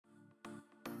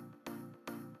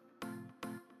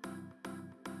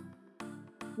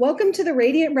Welcome to the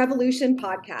Radiant Revolution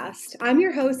podcast. I'm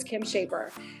your host, Kim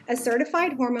Shaper, a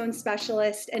certified hormone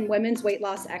specialist and women's weight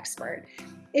loss expert.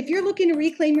 If you're looking to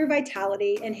reclaim your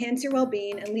vitality, enhance your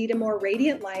well-being, and lead a more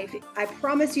radiant life, I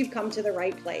promise you've come to the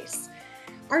right place.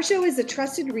 Our show is a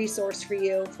trusted resource for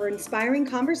you for inspiring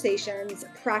conversations,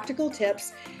 practical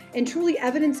tips, and truly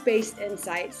evidence-based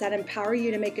insights that empower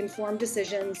you to make informed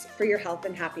decisions for your health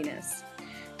and happiness.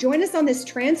 Join us on this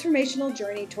transformational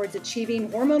journey towards achieving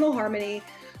hormonal harmony,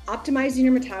 optimizing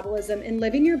your metabolism, and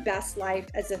living your best life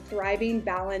as a thriving,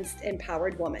 balanced,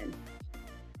 empowered woman.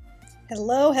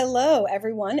 Hello,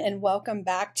 everyone, and welcome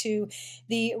back to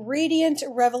the Radiant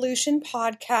Revolution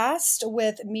podcast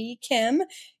with me, Kim,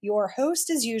 your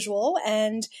host as usual,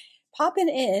 and popping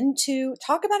in to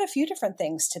talk about a few different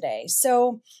things today.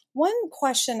 So one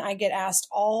question I get asked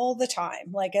all the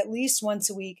time, like at least once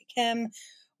a week, Kim,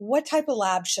 what type of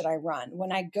lab should I run?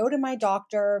 When I go to my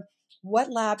doctor,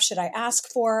 what lab should I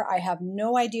ask for? I have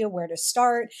no idea where to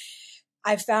start.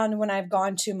 I've found when I've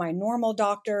gone to my normal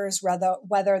doctors,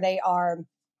 whether they are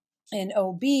an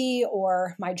OB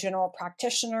or my general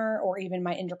practitioner or even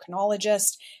my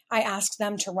endocrinologist, I ask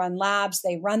them to run labs.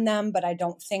 They run them, but I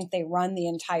don't think they run the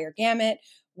entire gamut.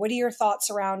 What are your thoughts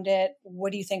around it?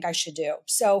 What do you think I should do?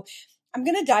 So I'm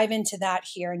going to dive into that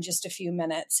here in just a few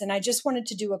minutes. And I just wanted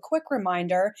to do a quick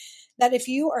reminder that if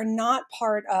you are not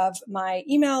part of my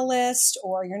email list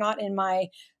or you're not in my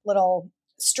little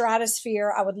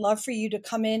stratosphere, I would love for you to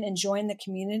come in and join the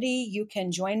community. You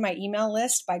can join my email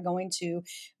list by going to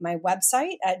my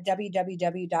website at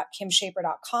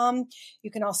www.kimshaper.com.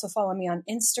 You can also follow me on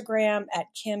Instagram at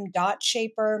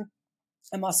kim.shaper.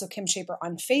 I'm also Kim Shaper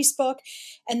on Facebook.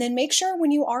 And then make sure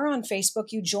when you are on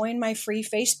Facebook, you join my free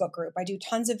Facebook group. I do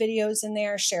tons of videos in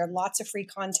there, share lots of free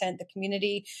content, the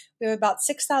community. We have about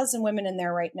 6,000 women in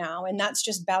there right now, and that's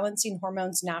just balancing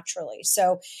hormones naturally.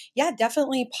 So yeah,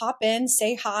 definitely pop in,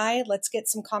 say hi. Let's get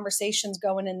some conversations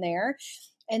going in there.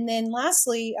 And then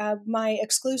lastly, my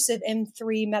exclusive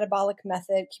M3 Metabolic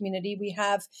Method community, we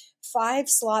have 5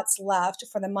 slots left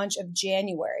for the month of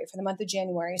January.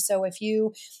 So if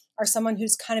you are someone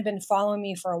who's kind of been following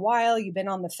me for a while, you've been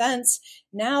on the fence,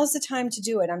 now's the time to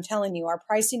do it. I'm telling you, our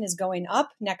pricing is going up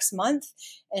next month.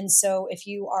 And so if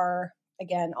you are,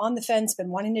 again, on the fence, been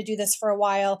wanting to do this for a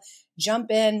while,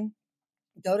 jump in.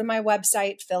 Go to my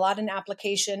website, fill out an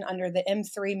application under the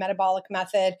M3 Metabolic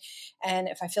Method. And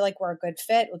if I feel like we're a good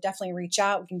fit, we'll definitely reach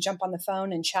out. We can jump on the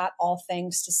phone and chat all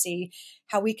things to see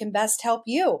how we can best help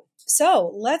you.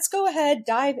 So let's go ahead,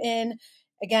 dive in.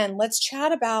 Again, let's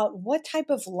chat about what type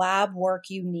of lab work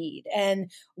you need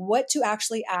and what to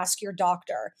actually ask your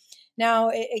doctor.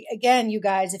 Now, again, you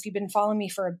guys, if you've been following me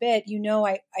for a bit, you know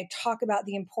I talk about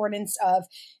the importance of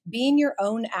being your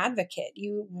own advocate.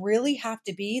 You really have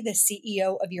to be the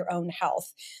CEO of your own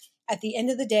health. At the end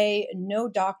of the day, no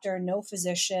doctor, no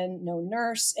physician, no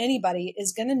nurse, anybody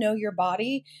is going to know your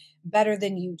body better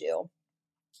than you do.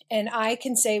 And I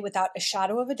can say without a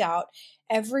shadow of a doubt,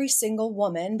 every single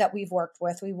woman that we've worked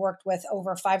with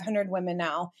over 500 women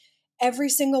now, every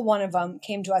single one of them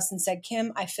came to us and said,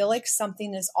 Kim, I feel like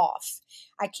something is off.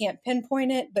 I can't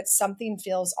pinpoint it, but something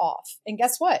feels off. And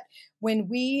guess what? When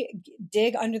we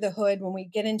dig under the hood, when we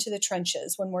get into the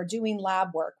trenches, when we're doing lab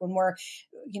work, when we're,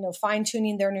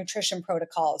 fine-tuning their nutrition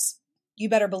protocols, you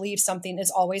better believe something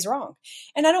is always wrong.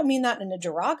 And I don't mean that in a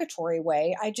derogatory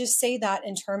way. I just say that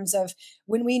in terms of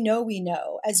when we know, we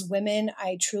know. As women,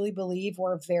 I truly believe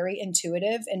we're very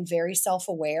intuitive and very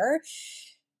self-aware.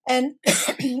 And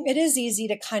it is easy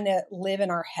to kind of live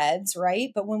in our heads, right?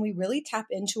 But when we really tap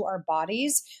into our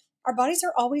bodies are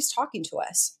always talking to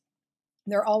us.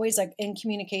 They're always like in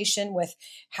communication with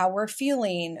how we're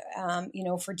feeling,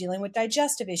 if we're dealing with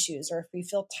digestive issues, or if we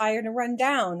feel tired and run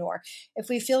down, or if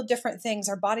we feel different things,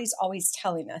 our body's always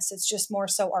telling us. It's just more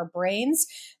so our brains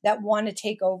that want to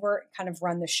take over and kind of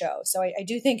run the show. So I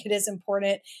do think it is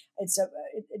important. It's a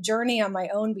journey on my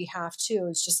own behalf too.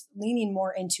 It's just leaning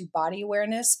more into body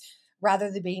awareness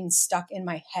rather than being stuck in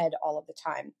my head all of the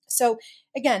time. So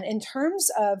again, in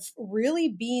terms of really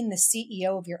being the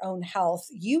CEO of your own health,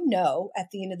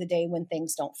 at the end of the day when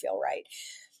things don't feel right.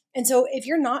 And so if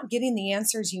you're not getting the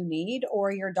answers you need,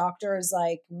 or your doctor is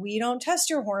like, we don't test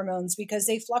your hormones because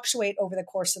they fluctuate over the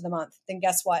course of the month, then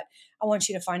guess what? I want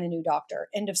you to find a new doctor.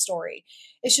 End of story.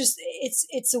 It's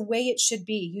the way it should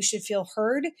be. You should feel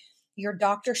heard. Your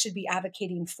doctor should be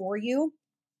advocating for you.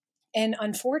 And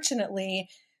unfortunately,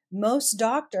 most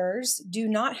doctors do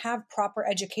not have proper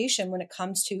education when it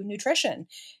comes to nutrition.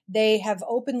 They have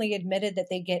openly admitted that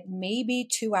they get maybe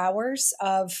 2 hours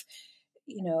of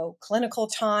clinical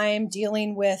time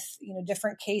dealing with,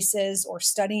 different cases or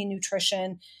studying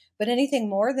nutrition. But anything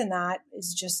more than that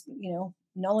is just,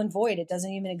 null and void. It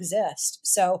doesn't even exist.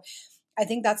 So I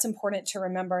think that's important to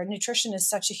remember. Nutrition is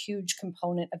such a huge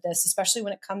component of this, especially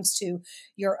when it comes to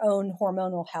your own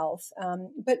hormonal health.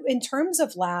 But in terms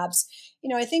of labs,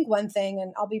 I think one thing,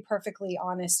 and I'll be perfectly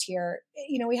honest here,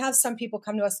 we have some people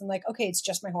come to us and like, okay, it's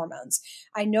just my hormones.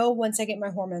 I know once I get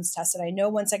my hormones tested, I know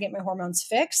once I get my hormones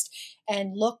fixed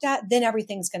and looked at, then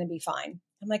everything's going to be fine.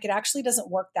 I'm like, it actually doesn't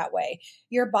work that way.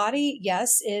 Your body,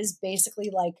 yes, is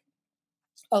basically like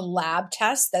a lab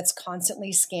test that's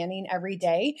constantly scanning every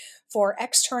day for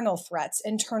external threats,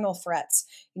 internal threats,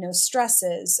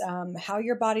 stresses, how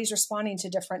your body's responding to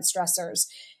different stressors.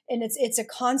 And it's a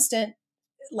constant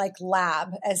like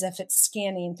lab, as if it's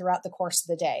scanning throughout the course of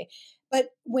the day.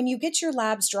 But when you get your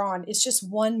labs drawn, it's just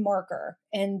one marker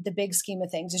in the big scheme of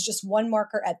things. It's just one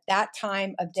marker at that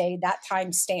time of day, that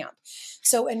time stamp.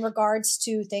 So in regards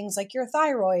to things like your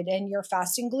thyroid and your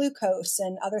fasting glucose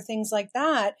and other things like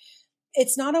that,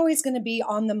 it's not always going to be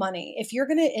on the money. If you're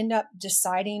going to end up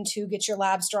deciding to get your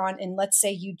labs drawn, and let's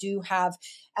say you do have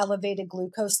elevated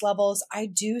glucose levels, I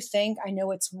do think, I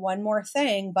know it's one more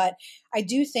thing, but I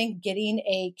do think getting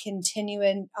a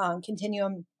continuum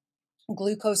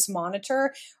glucose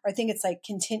monitor, or I think it's like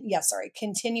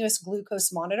continuous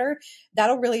glucose monitor,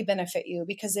 that'll really benefit you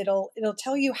because it'll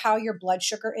tell you how your blood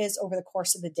sugar is over the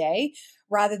course of the day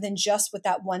rather than just with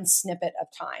that one snippet of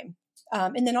time.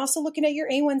 And then also looking at your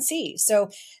A1C. So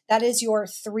that is your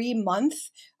 3-month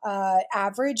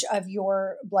average of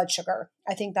your blood sugar.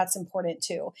 I think that's important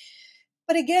too.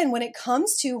 But again, when it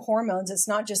comes to hormones, it's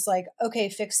not just like, okay,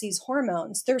 fix these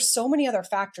hormones. There's so many other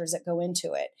factors that go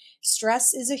into it.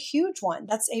 Stress is a huge one.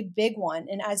 That's a big one.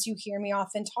 And as you hear me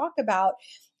often talk about,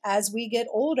 as we get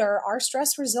older, our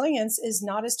stress resilience is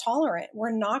not as tolerant.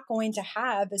 We're not going to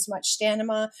have as much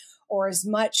stamina or as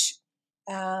much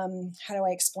how do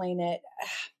I explain it?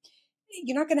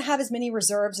 You're not going to have as many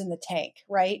reserves in the tank,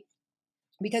 right?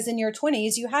 Because in your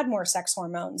 20s, you had more sex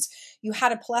hormones. You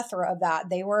had a plethora of that.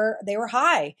 They were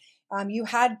high. You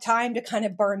had time to kind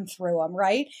of burn through them,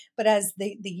 right? But as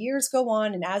the years go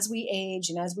on and as we age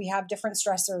and as we have different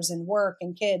stressors and work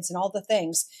and kids and all the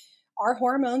things, our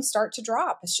hormones start to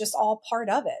drop. It's just all part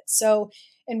of it. So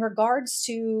in regards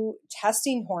to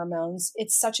testing hormones,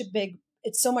 it's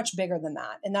so much bigger than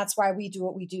that. And that's why we do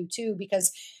what we do too,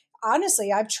 because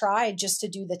honestly, I've tried just to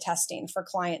do the testing for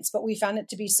clients, but we found it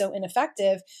to be so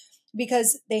ineffective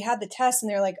because they had the test and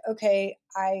they're like, okay,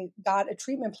 I got a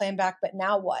treatment plan back, but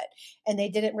now what? And they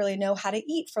didn't really know how to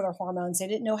eat for their hormones. They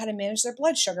didn't know how to manage their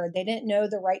blood sugar. They didn't know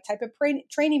the right type of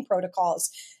training protocols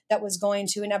that was going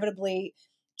to inevitably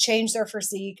change their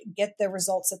physique, get the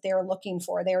results that they were looking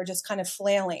for. They were just kind of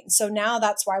flailing. So now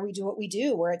that's why we do what we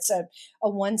do, where it's a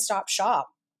one-stop shop.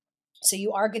 So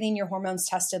you are getting your hormones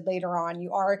tested later on.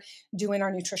 You are doing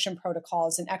our nutrition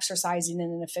protocols and exercising in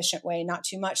an efficient way, not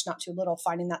too much, not too little,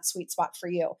 finding that sweet spot for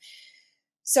you.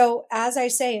 So as I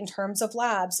say, in terms of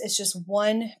labs, it's just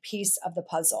one piece of the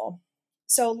puzzle.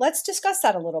 So let's discuss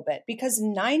that a little bit, because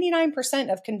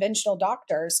 99% of conventional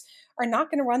doctors are not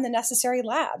going to run the necessary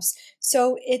labs.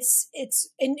 So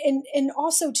and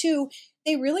also too,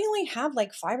 they really only have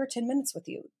like 5 or 10 minutes with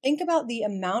you. Think about the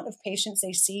amount of patients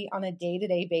they see on a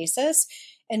day-to-day basis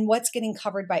and what's getting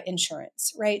covered by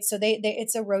insurance, right? So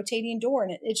it's a rotating door,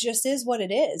 and it just is what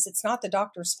it is. It's not the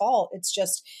doctor's fault. It's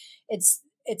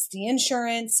the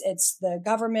insurance, it's the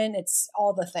government, it's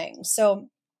all the things. So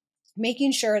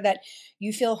making sure that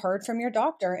you feel heard from your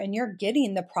doctor and you're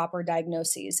getting the proper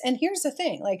diagnoses. And here's the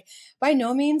thing, like, by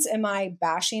no means am I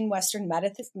bashing Western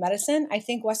medicine. I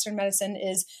think Western medicine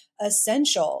is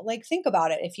essential. Like, think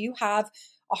about it. If you have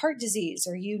a heart disease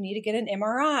or you need to get an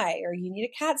MRI or you need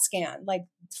a CAT scan, like,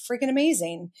 freaking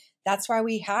amazing. That's why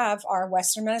we have our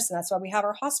Western medicine. That's why we have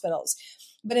our hospitals.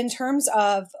 But in terms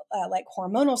of like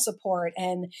hormonal support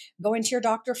and going to your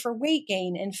doctor for weight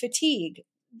gain and fatigue,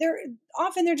 they're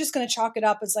just going to chalk it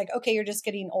up as like, okay, you're just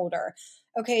getting older.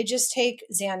 Okay, just take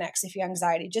Xanax if you have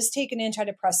anxiety. Just take an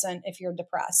antidepressant if you're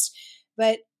depressed.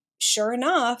 But sure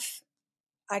enough,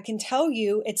 I can tell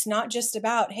you it's not just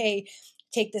about, hey,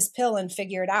 take this pill and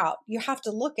figure it out. You have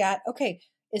to look at, okay,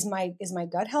 is my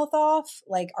gut health off?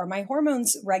 Like, are my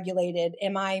hormones regulated?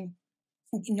 Am I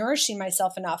nourishing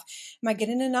myself enough? Am I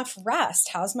getting enough rest?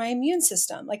 How's my immune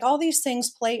system? Like, all these things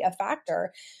play a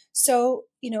factor. So,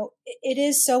 it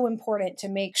is so important to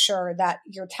make sure that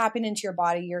you're tapping into your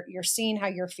body, you're seeing how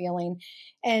you're feeling.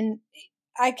 And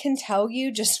I can tell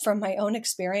you just from my own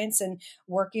experience and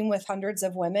working with hundreds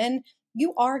of women,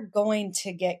 you are going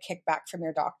to get kickback from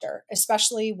your doctor,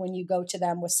 especially when you go to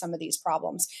them with some of these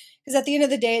problems. Because at the end of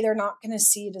the day, they're not going to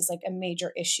see it as like a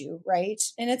major issue, right?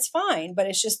 And it's fine, but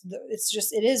it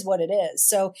is what it is.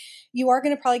 So you are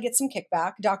going to probably get some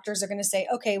kickback. Doctors are going to say,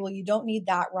 okay, well, you don't need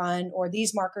that run, or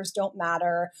these markers don't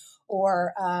matter,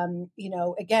 or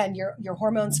again, your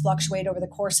hormones fluctuate over the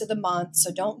course of the month,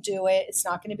 so don't do it. It's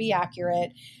not going to be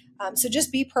accurate. So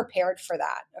just be prepared for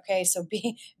that. Okay. So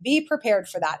be prepared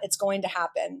for that. It's going to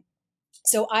happen.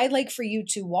 So I'd like for you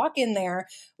to walk in there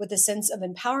with a sense of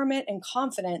empowerment and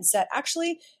confidence that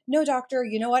actually, no, doctor,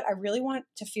 you know what? I really want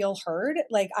to feel heard.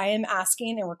 Like I am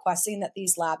asking and requesting that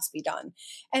these labs be done.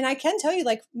 And I can tell you,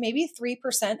 like maybe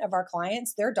 3% of our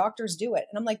clients, their doctors do it.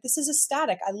 And I'm like, this is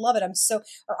ecstatic. I love it.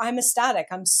 I'm ecstatic.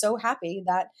 I'm so happy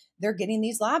that they're getting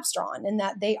these labs drawn and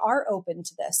that they are open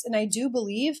to this. And I do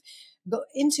believe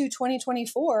into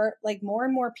 2024, like more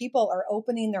and more people are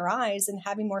opening their eyes and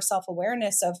having more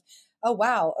self-awareness of, oh,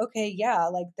 wow, okay, yeah,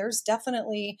 like there's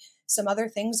definitely some other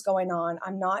things going on.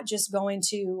 I'm not just going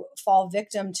to fall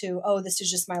victim to, oh, this is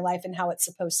just my life and how it's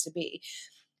supposed to be.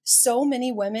 So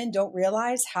many women don't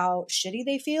realize how shitty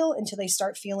they feel until they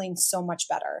start feeling so much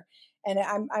better. And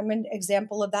I'm an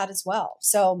example of that as well.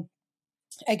 So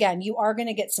again, you are going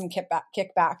to get some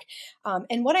kickback.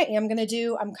 And what I am going to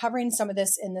do, I'm covering some of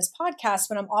this in this podcast,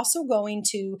 but I'm also going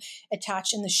to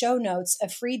attach in the show notes a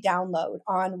free download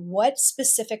on what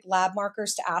specific lab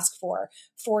markers to ask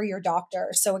for your doctor.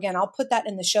 So again, I'll put that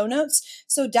in the show notes.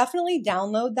 So definitely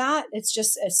download that. It's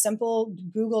just a simple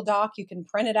Google Doc. You can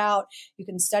print it out. You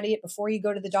can study it before you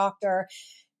go to the doctor.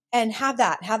 And have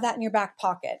that in your back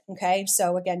pocket. Okay.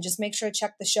 So again, just make sure to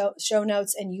check the show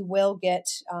notes and you will get,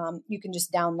 you can just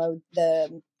download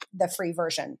the free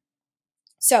version.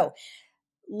 So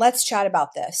let's chat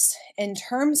about this in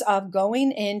terms of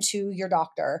going into your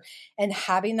doctor and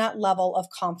having that level of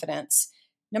confidence.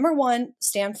 Number one,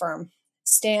 stand firm,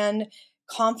 stand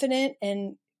confident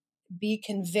and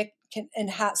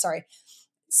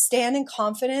stand in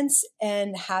confidence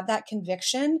and have that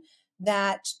conviction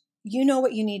that you know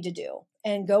what you need to do,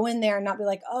 and go in there and not be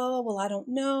like, oh, well, I don't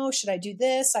know. Should I do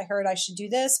this? I heard I should do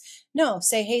this. No,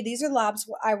 say, hey, these are labs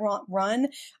I want run.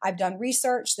 I've done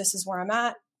research. This is where I'm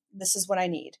at. This is what I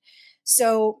need.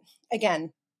 So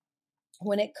again,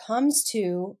 when it comes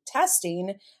to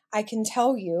testing, I can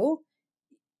tell you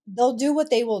they'll do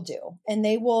what they will do, and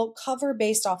they will cover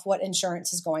based off what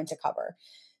insurance is going to cover.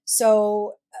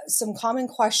 So some common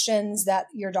questions that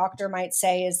your doctor might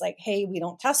say is like, hey, we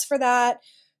don't test for that.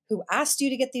 Who asked you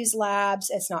to get these labs?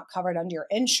 It's not covered under your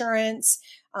insurance.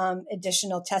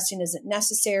 Additional testing isn't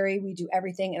necessary. We do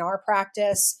everything in our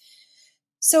practice.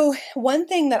 So one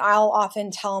thing that I'll often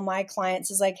tell my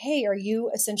clients is like, hey, are you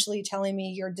essentially telling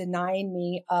me you're denying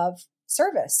me of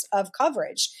service, of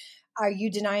coverage? Are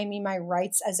you denying me my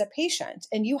rights as a patient?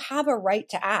 And you have a right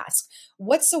to ask.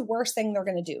 What's the worst thing they're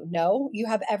going to do? No, you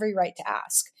have every right to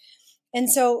ask. And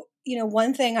so,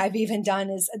 one thing I've even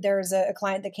done is there's a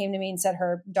client that came to me and said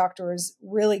her doctor was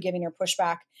really giving her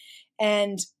pushback.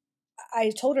 And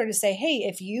I told her to say, hey,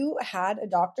 if you had a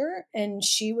doctor and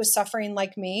she was suffering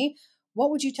like me, what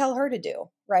would you tell her to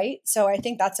do? Right? So I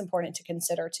think that's important to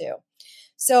consider too.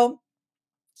 So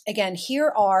again,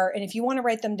 and if you want to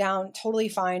write them down, totally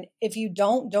fine. If you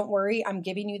don't worry. I'm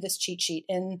giving you this cheat sheet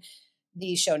in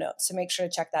the show notes. So make sure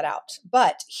to check that out.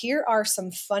 But here are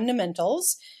some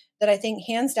fundamentals that I think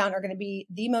hands down are going to be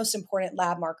the most important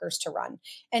lab markers to run.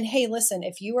 And hey, listen,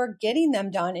 if you are getting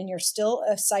them done and you're still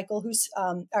if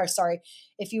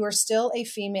you are still a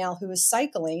female who is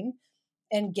cycling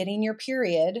and getting your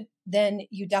period, then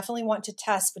you definitely want to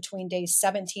test between days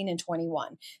 17 and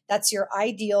 21. That's your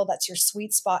ideal, that's your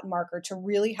sweet spot marker to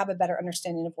really have a better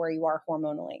understanding of where you are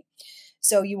hormonally.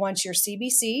 So you want your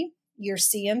CBC, your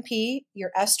CMP,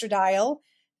 your estradiol,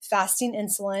 fasting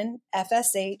insulin,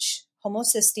 FSH,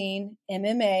 homocysteine,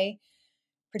 MMA,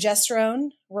 progesterone,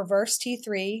 reverse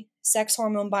T3, sex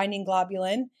hormone binding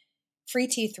globulin, free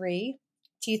T3,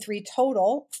 T3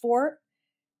 total,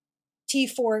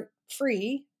 T4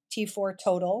 free, T4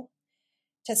 total,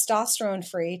 testosterone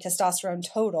free, testosterone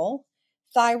total,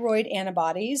 thyroid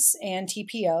antibodies and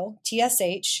TPO,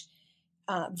 TSH,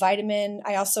 vitamin.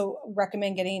 I also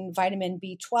recommend getting vitamin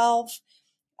B12,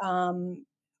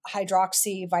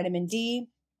 hydroxy, vitamin D.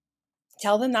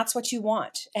 Tell them that's what you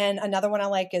want. And another one I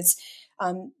like is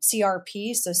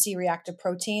CRP, so C-reactive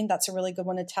protein. That's a really good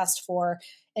one to test for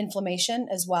inflammation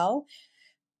as well.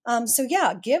 So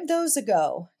yeah, give those a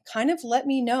go. Kind of let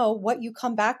me know what you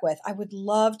come back with. I would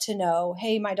love to know,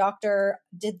 hey, my doctor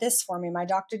did this for me. My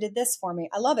doctor did this for me.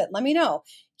 I love it. Let me know.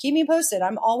 Keep me posted.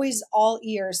 I'm always all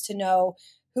ears to know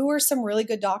who are some really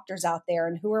good doctors out there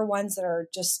and who are ones that are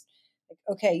just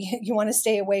okay, you want to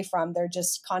stay away from. They're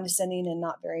just condescending and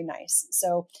not very nice.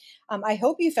 So I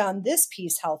hope you found this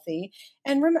piece healthy,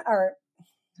 and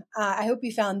I hope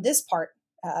you found this part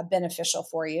beneficial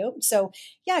for you. So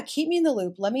yeah, keep me in the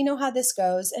loop. Let me know how this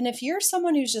goes. And if you're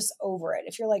someone who's just over it,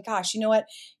 if you're like, gosh, you know what,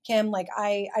 Kim, like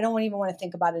I don't even want to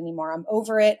think about it anymore. I'm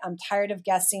over it. I'm tired of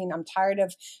guessing. I'm tired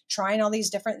of trying all these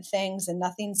different things and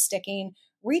nothing's sticking.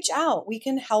 Reach out. We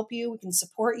can help you. We can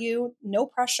support you. No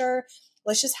pressure.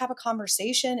 Let's just have a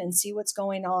conversation and see what's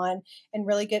going on and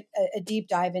really get a deep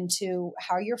dive into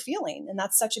how you're feeling. And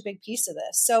that's such a big piece of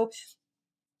this. So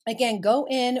again, go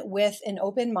in with an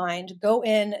open mind, go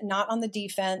in not on the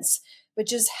defense, but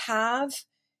just have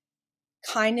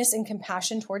kindness and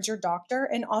compassion towards your doctor,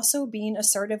 and also being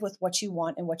assertive with what you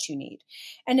want and what you need.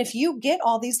 And if you get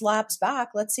all these labs back,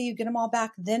 let's say you get them all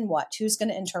back, then what? Who's going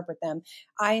to interpret them?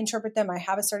 I interpret them. I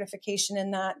have a certification in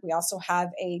that. We also have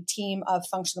a team of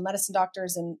functional medicine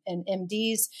doctors and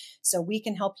MDs, so we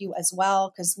can help you as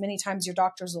well, because many times your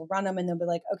doctors will run them and they'll be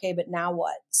like, okay, but now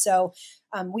what? So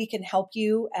we can help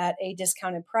you at a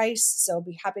discounted price. So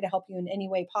be happy to help you in any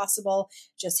way possible.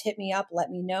 Just hit me up, let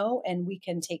me know, and we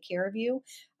can take care of you.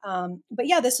 But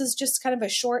yeah, this is just kind of a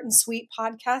short and sweet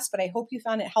podcast, but I hope you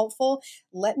found it helpful.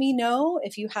 Let me know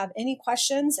if you have any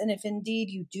questions, and if indeed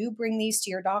you do bring these to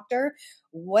your doctor,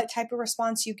 what type of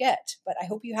response you get. But I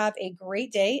hope you have a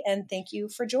great day, and thank you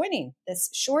for joining this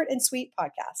short and sweet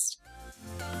podcast.